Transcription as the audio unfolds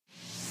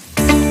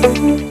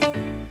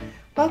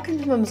Welcome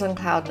to Mums on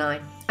Cloud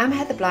 9. I'm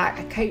Heather Black,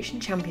 a coach and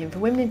champion for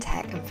women in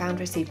tech and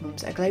founder of Seed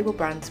Mums, a global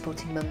brand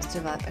supporting mums to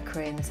develop a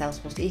career in the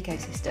Salesforce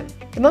ecosystem.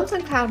 The Mums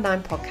on Cloud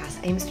 9 podcast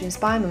aims to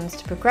inspire mums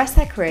to progress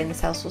their career in the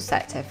Salesforce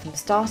sector from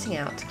starting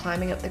out to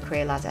climbing up the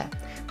career ladder.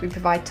 We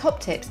provide top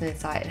tips and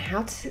insight on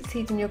how to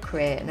succeed in your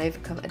career and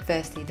overcome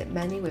adversity that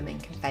many women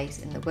can face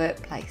in the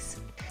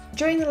workplace.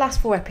 During the last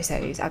 4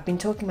 episodes, I've been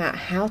talking about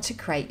how to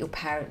create your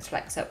Parents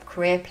Flex Up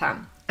career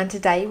plan, and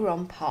today we're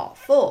on part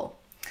 4.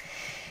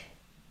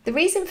 The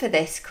reason for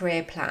this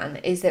career plan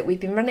is that we've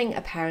been running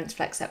a Parents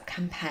Flex Up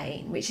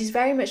campaign, which is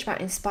very much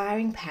about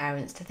inspiring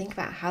parents to think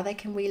about how they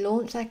can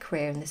relaunch their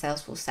career in the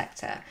Salesforce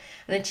sector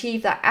and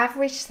achieve that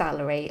average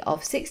salary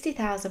of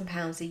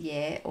 £60,000 a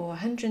year or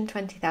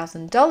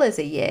 $120,000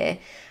 a year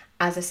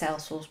as a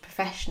Salesforce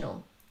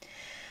professional.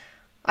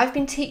 I've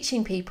been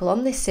teaching people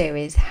on this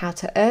series how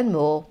to earn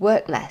more,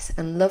 work less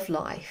and love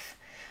life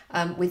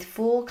with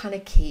 4 kind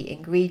of key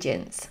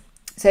ingredients.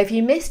 So if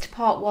you missed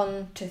part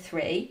 1 to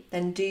 3,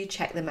 then do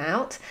check them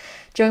out.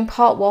 During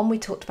part 1, we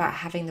talked about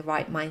having the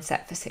right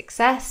mindset for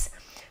success.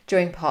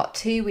 During part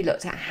 2, we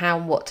looked at how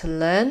and what to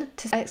learn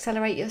to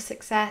accelerate your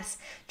success.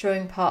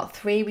 During part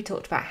 3, we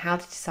talked about how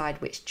to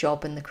decide which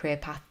job and the career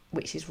path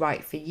which is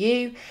right for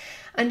you.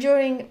 And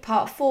during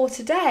part 4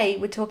 today,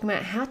 we're talking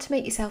about how to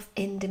make yourself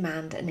in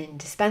demand and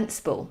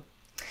indispensable.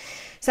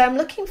 So I'm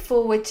looking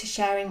forward to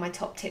sharing my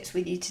top tips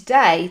with you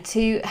today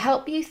to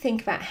help you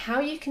think about how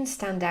you can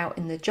stand out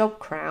in the job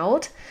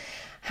crowd,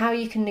 how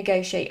you can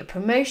negotiate a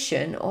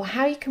promotion, or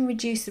how you can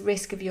reduce the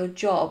risk of your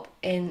job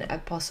in a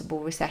possible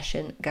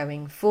recession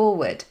going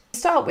forward. To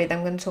start with,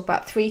 I'm going to talk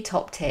about 3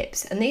 top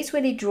tips, and these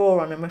really draw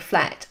on and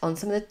reflect on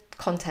some of the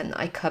content that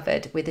I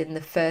covered within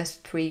the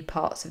first 3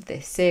 parts of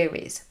this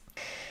series.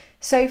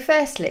 So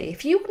firstly,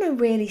 if you want to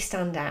really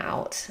stand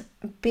out,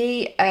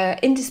 be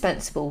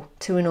indispensable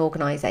to an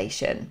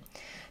organisation,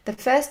 the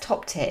first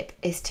top tip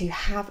is to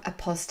have a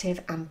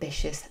positive,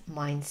 ambitious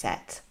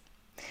mindset.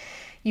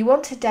 You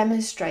want to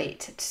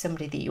demonstrate to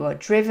somebody that you are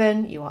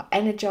driven, you are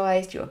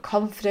energised, you are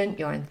confident,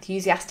 you are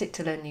enthusiastic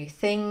to learn new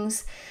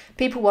things.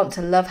 People want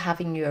to love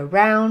having you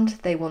around.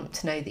 They want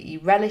to know that you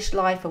relish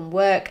life and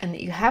work and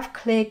that you have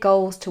clear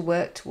goals to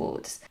work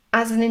towards.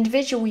 As an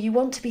individual, you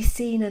want to be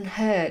seen and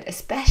heard,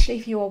 especially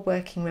if you are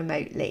working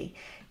remotely.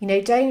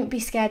 Don't be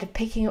scared of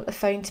picking up the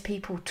phone to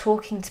people,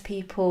 talking to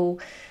people.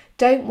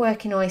 Don't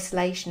work in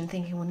isolation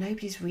thinking, well,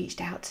 nobody's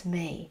reached out to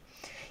me.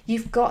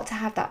 You've got to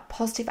have that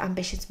positive,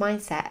 ambitious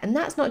mindset. And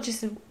that's not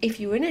just if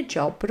you're in a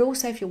job, but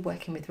also if you're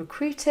working with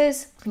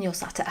recruiters and you're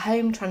sat at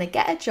home trying to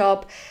get a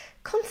job.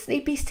 Constantly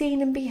be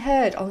seen and be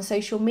heard on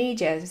social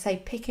media, as I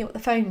say, picking up the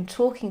phone and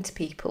talking to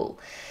people.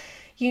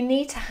 You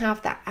need to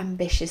have that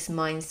ambitious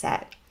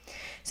mindset.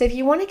 So if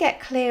you want to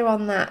get clear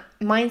on that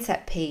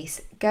mindset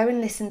piece, go and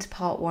listen to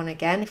part 1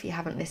 again if you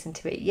haven't listened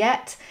to it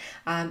yet.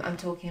 I'm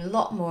talking a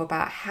lot more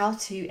about how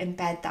to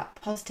embed that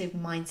positive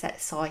mindset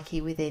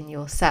psyche within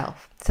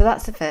yourself. So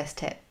that's the first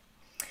tip.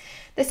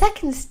 The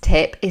second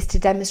tip is to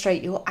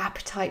demonstrate your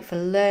appetite for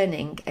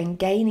learning and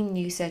gaining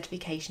new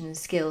certifications and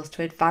skills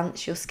to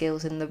advance your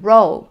skills in the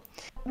role.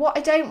 What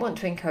I don't want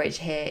to encourage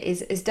here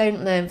is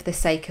don't learn for the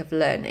sake of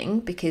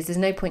learning, because there's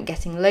no point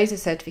getting loads of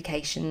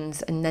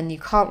certifications and then you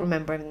can't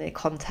remember any of the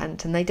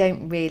content and they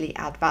don't really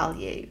add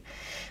value.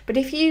 But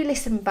if you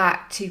listen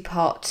back to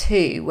part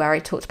 2 where I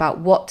talked about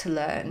what to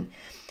learn,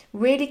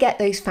 really get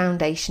those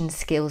foundation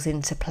skills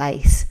into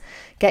place.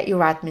 Get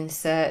your admin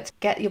cert,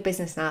 get your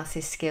business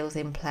analysis skills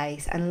in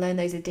place and learn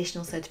those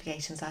additional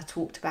certifications I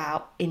talked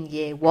about in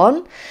year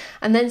 1,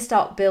 and then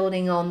start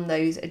building on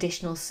those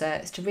additional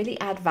certs to really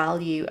add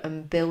value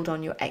and build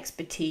on your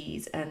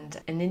expertise and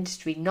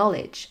industry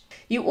knowledge.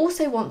 You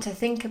also want to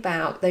think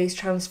about those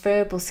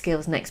transferable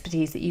skills and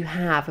expertise that you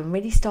have and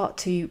really start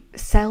to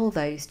sell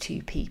those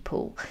to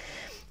people.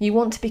 You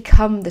want to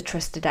become the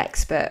trusted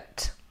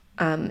expert.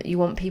 You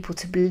want people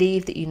to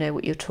believe that you know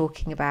what you're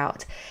talking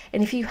about.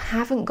 And if you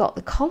haven't got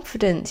the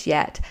confidence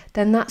yet,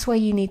 then that's where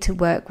you need to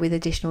work with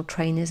additional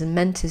trainers and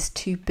mentors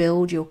to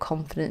build your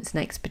confidence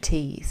and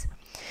expertise.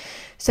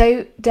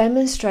 So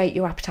demonstrate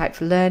your appetite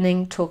for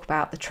learning, talk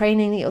about the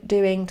training that you're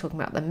doing, talk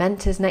about the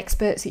mentors and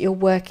experts that you're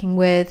working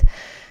with,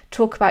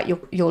 talk about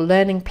your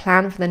learning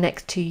plan for the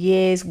next 2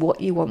 years, what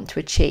you want to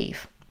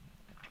achieve.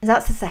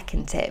 That's the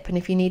second tip. And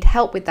if you need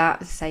help with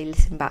that, as I say,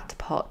 listen back to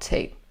part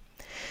 2.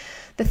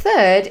 The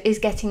third is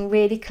getting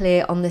really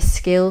clear on the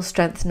skills,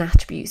 strengths and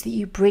attributes that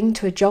you bring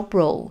to a job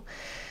role.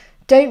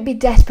 Don't be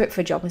desperate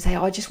for a job and say,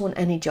 I just want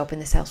any job in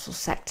the Salesforce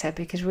sector,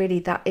 because really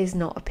that is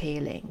not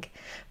appealing.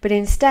 But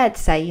instead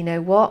say, you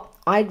know what,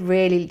 I'd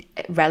really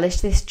relish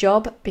this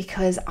job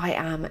because I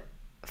am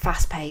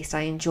fast-paced,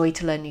 I enjoy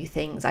to learn new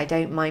things, I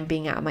don't mind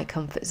being out of my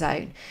comfort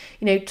zone.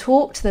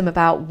 Talk to them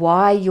about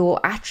why your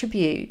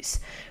attributes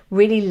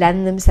really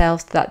lend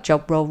themselves to that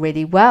job role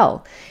really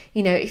well.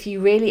 If you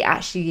really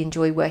actually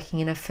enjoy working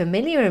in a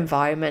familiar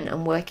environment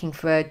and working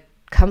for a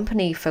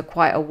company for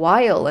quite a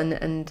while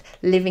and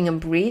living and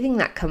breathing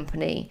that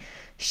company,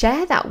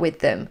 share that with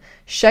them.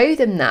 Show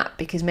them that,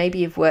 because maybe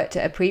you've worked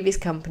at a previous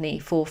company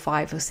for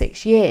 5 or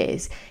 6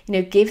 years.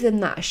 Give them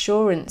that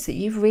assurance that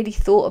you've really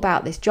thought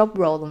about this job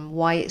role and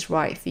why it's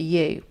right for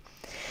you.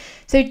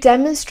 So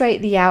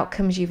demonstrate the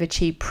outcomes you've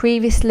achieved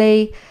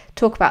previously.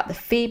 Talk about the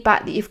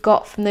feedback that you've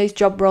got from those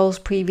job roles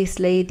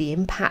previously, the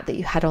impact that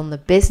you had on the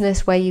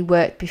business where you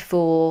worked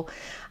before,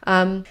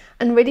 and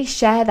really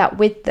share that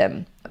with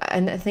them.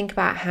 And think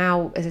about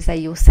how, as I say,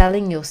 you're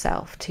selling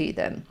yourself to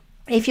them.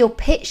 If you're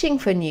pitching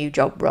for a new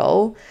job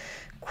role,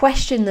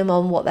 question them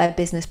on what their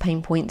business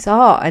pain points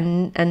are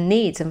and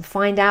needs, and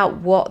find out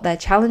what their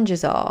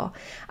challenges are,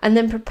 and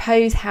then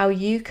propose how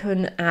you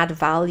can add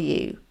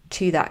value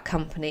to that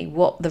company,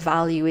 what the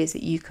value is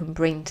that you can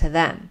bring to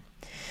them.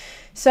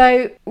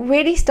 So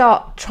really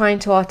start trying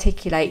to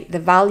articulate the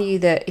value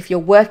that, if you're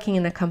working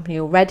in a company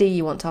already,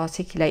 you want to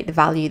articulate the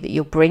value that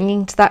you're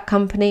bringing to that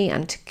company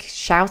and to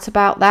shout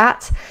about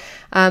that.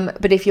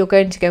 But if you're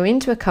going to go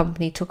into a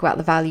company, talk about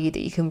the value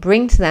that you can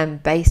bring to them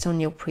based on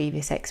your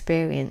previous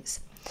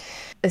experience.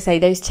 I say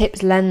those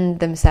tips lend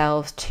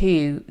themselves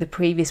to the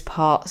previous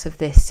parts of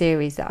this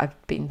series that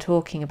I've been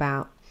talking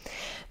about.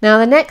 Now,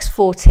 the next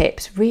 4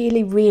 tips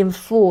really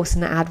reinforce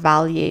and add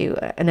value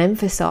and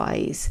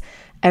emphasize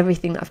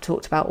everything that I've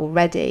talked about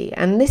already.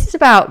 And this is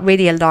about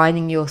really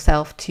aligning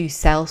yourself to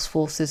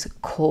Salesforce's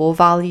core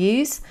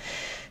values.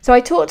 So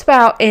I talked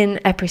about in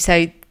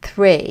episode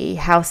 3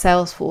 how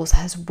Salesforce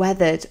has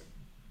weathered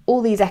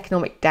all these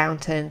economic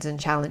downturns and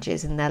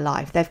challenges in their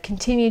life. They've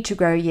continued to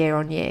grow year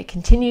on year,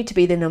 continued to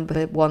be the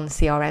number 1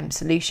 CRM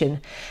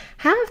solution.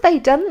 How have they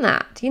done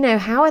that?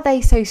 How are they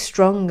so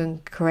strong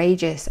and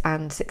courageous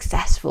and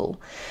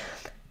successful?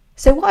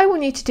 So what I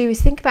want you to do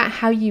is think about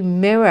how you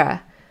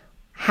mirror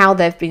how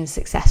they've been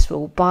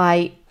successful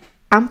by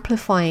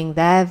amplifying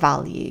their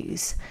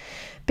values.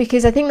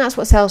 Because I think that's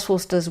what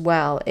Salesforce does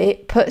well.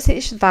 It puts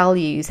its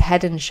values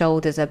head and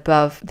shoulders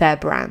above their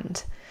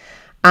brand.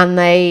 And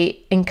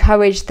they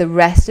encourage the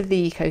rest of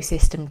the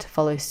ecosystem to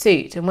follow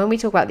suit. And when we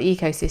talk about the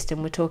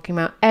ecosystem, we're talking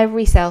about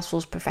every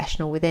Salesforce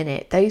professional within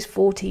it, those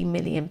 14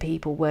 million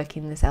people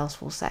working in the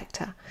Salesforce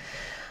sector.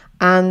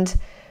 And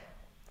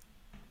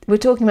we're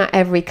talking about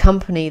every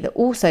company that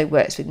also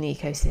works within the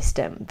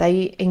ecosystem.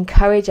 They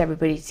encourage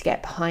everybody to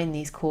get behind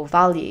these core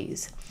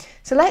values.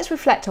 So let's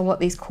reflect on what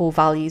these core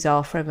values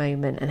are for a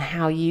moment and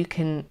how you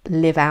can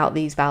live out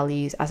these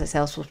values as a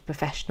Salesforce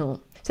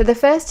professional. So the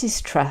first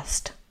is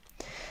trust.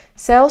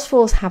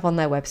 Salesforce have on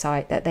their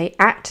website that they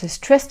act as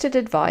trusted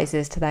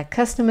advisors to their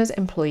customers,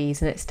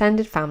 employees, and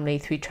extended family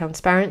through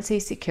transparency,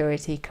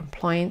 security,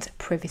 compliance,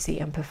 privacy,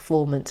 and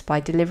performance by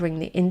delivering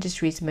the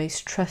industry's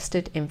most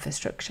trusted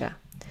infrastructure.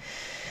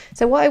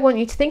 So what I want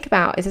you to think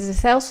about is, as a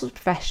Salesforce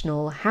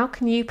professional, how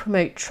can you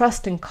promote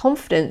trust and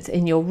confidence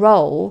in your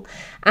role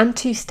and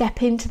to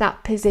step into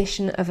that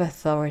position of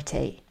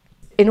authority?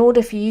 In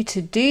order for you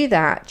to do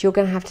that, you're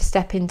going to have to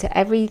step into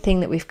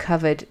everything that we've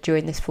covered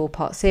during this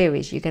 4-part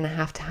series. You're going to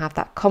have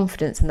that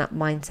confidence and that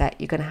mindset.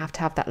 You're going to have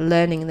that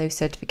learning and those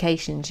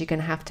certifications. You're going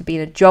to have to be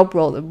in a job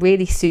role that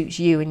really suits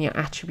you and your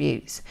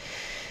attributes.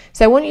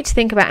 So I want you to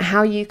think about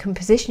how you can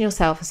position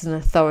yourself as an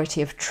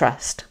authority of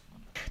trust.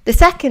 The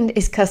second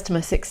is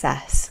customer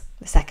success,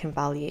 the second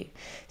value.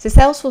 So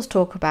Salesforce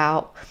talk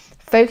about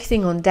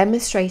focusing on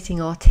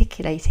demonstrating,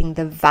 articulating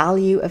the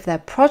value of their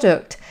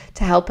product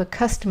to help a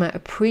customer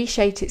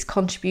appreciate its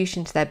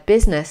contribution to their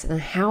business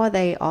and how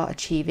they are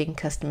achieving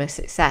customer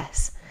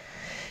success.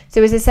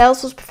 So as a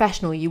Salesforce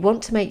professional, you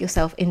want to make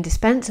yourself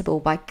indispensable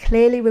by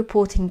clearly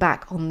reporting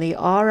back on the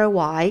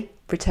ROI,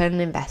 return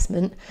on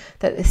investment,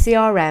 that the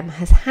CRM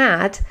has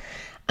had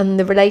and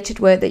the related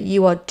work that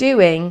you are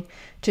doing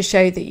to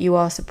show that you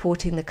are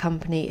supporting the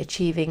company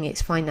achieving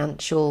its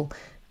financial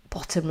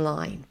bottom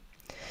line.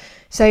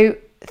 So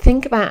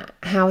think about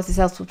how, as a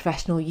Salesforce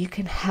professional, you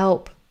can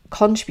help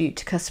contribute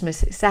to customer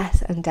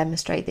success and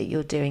demonstrate that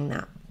you're doing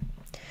that.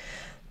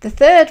 The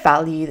third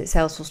value that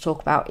Salesforce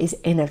talk about is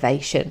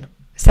innovation.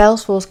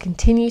 Salesforce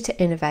continue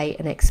to innovate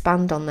and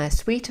expand on their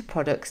suite of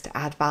products to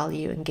add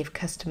value and give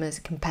customers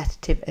a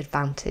competitive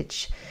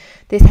advantage.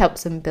 This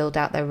helps them build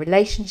out their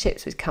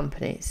relationships with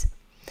companies.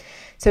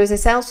 So as a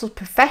Salesforce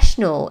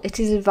professional, it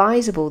is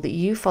advisable that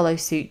you follow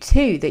suit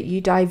too, that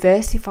you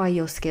diversify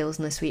your skills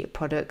in the suite of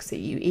products, that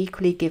you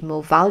equally give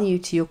more value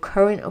to your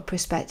current or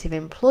prospective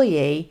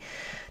employee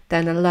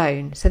than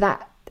alone. So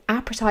that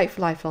appetite for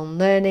lifelong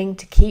learning,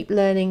 to keep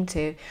learning,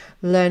 to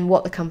learn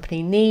what the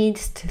company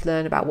needs, to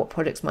learn about what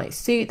products might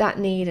suit that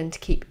need, and to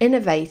keep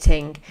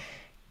innovating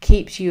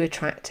keeps you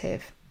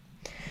attractive.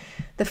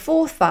 The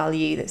fourth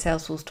value that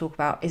Salesforce talk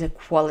about is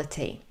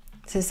equality.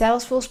 So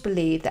Salesforce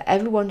believe that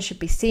everyone should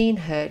be seen,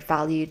 heard,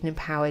 valued, and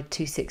empowered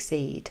to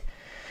succeed.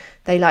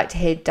 They like to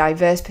hear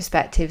diverse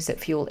perspectives that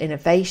fuel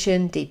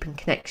innovation, deepen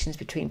connections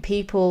between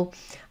people,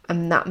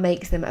 and that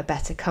makes them a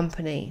better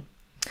company.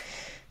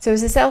 So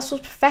as a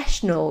Salesforce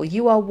professional,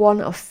 you are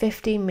one of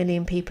 15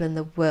 million people in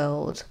the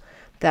world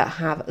that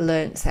have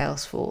learnt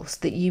Salesforce,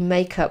 that you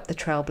make up the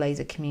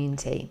Trailblazer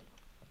community.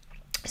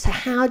 So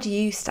how do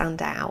you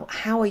stand out?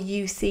 How are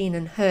you seen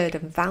and heard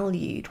and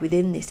valued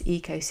within this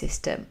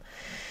ecosystem?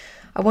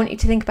 I want you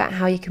to think about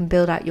how you can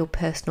build out your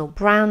personal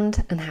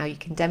brand and how you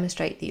can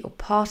demonstrate that you're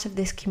part of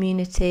this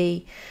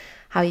community,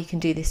 how you can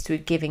do this through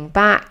giving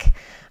back,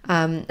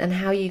 and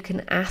how you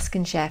can ask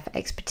and share for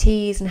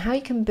expertise, and how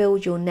you can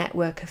build your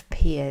network of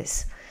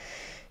peers.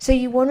 So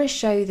you want to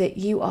show that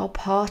you are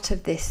part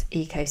of this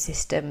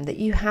ecosystem, that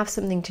you have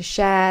something to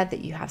share,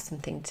 that you have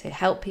something to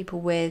help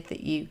people with,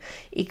 that you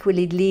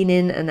equally lean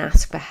in and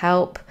ask for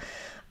help,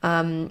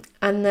 and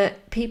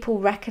that people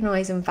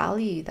recognise and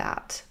value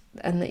that,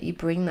 and that you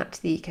bring that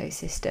to the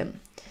ecosystem.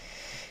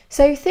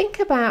 So think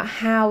about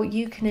how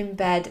you can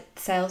embed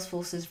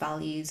Salesforce's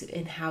values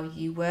in how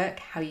you work,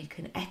 how you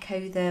can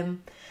echo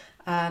them,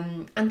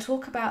 and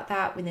talk about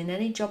that within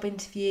any job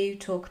interview,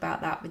 talk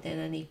about that within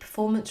any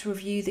performance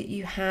review that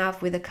you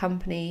have with a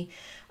company,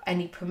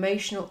 any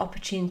promotional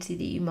opportunity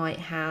that you might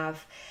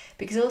have,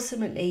 because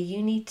ultimately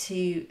you need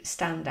to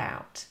stand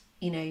out.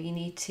 You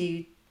need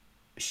to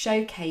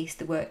showcase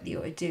the work that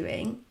you're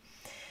doing,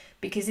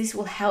 because this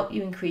will help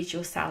you increase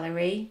your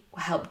salary, will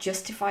help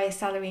justify a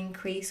salary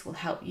increase, will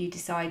help you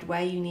decide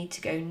where you need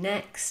to go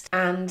next,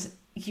 and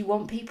you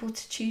want people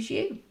to choose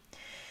you.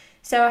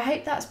 So I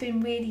hope that's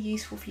been really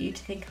useful for you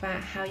to think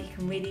about how you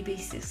can really be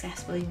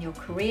successful in your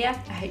career.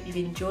 I hope you've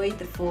enjoyed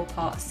the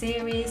 4-part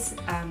series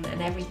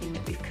and everything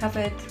that we've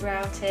covered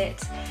throughout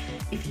it.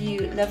 If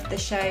you loved the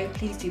show,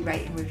 please do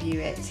rate and review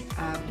it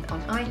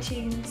on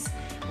iTunes.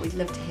 We'd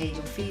love to hear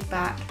your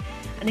feedback.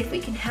 And if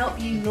we can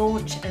help you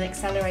launch and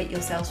accelerate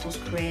your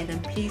Salesforce career, then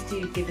please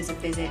do give us a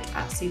visit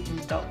at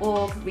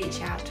supermums.org.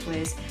 Reach out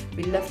to us.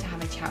 We'd love to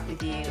have a chat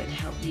with you and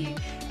help you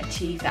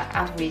achieve that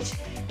average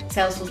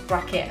Salesforce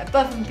bracket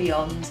above and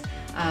beyond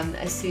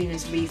as soon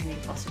as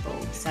reasonably possible.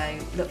 So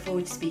look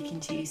forward to speaking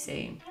to you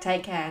soon.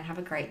 Take care and have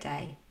a great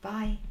day.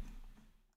 Bye.